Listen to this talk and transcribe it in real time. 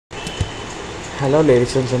Hello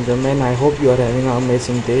ladies and gentlemen, I hope you are having an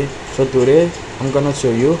amazing day. So today I'm gonna show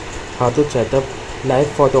you how to set up live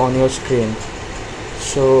photo on your screen.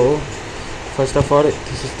 So first of all,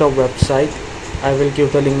 this is the website. I will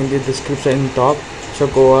give the link in the description top. So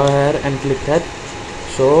go ahead and click that.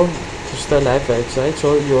 So this is the live website.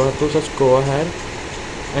 So you have to just go ahead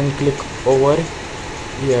and click over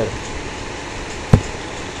here.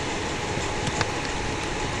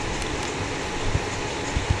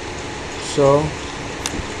 So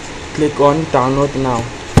click on download now.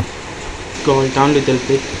 Scroll down little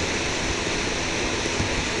bit.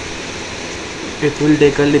 It will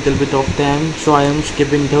take a little bit of time, so I am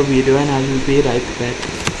skipping the video and I will be right back.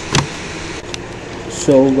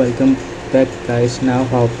 So welcome back guys. Now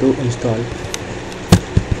how to install.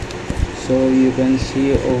 So you can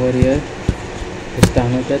see over here it's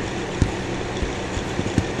downloaded.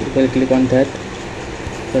 You will click on that,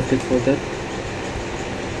 cut it for that.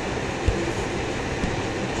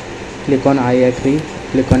 Click on I agree,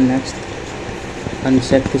 click on next,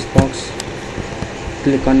 uncheck this box,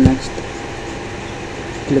 click on next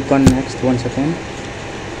once again,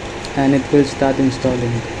 and it will start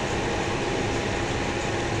installing.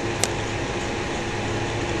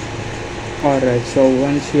 Alright, so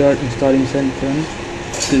once your installation is done,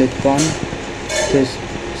 click on this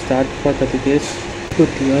start for 30 days, put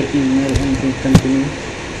your email and click continue.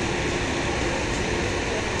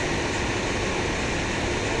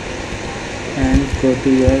 And go to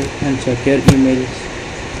your and check your emails.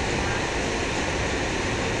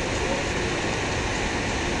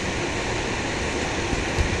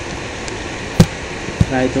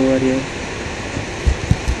 Right over here,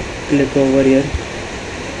 click over here.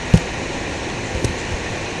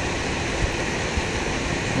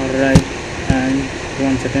 Alright, and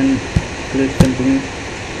once again click continue.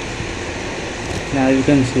 Now you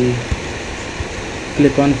can see,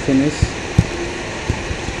 click on finish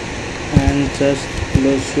and just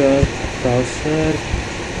close your browser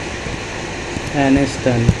and it's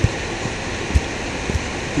done.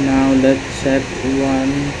 Now let's check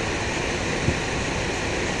one.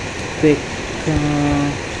 Pick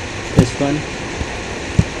this one,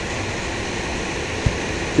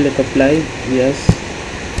 click apply. Yes,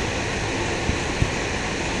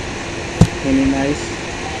 very nice.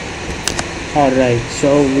 Alright,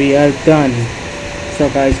 so we are done. So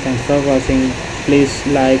guys, thanks for watching. Please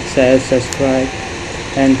like, share, subscribe.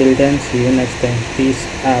 Until then, see you next time. Peace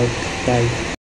out. Bye.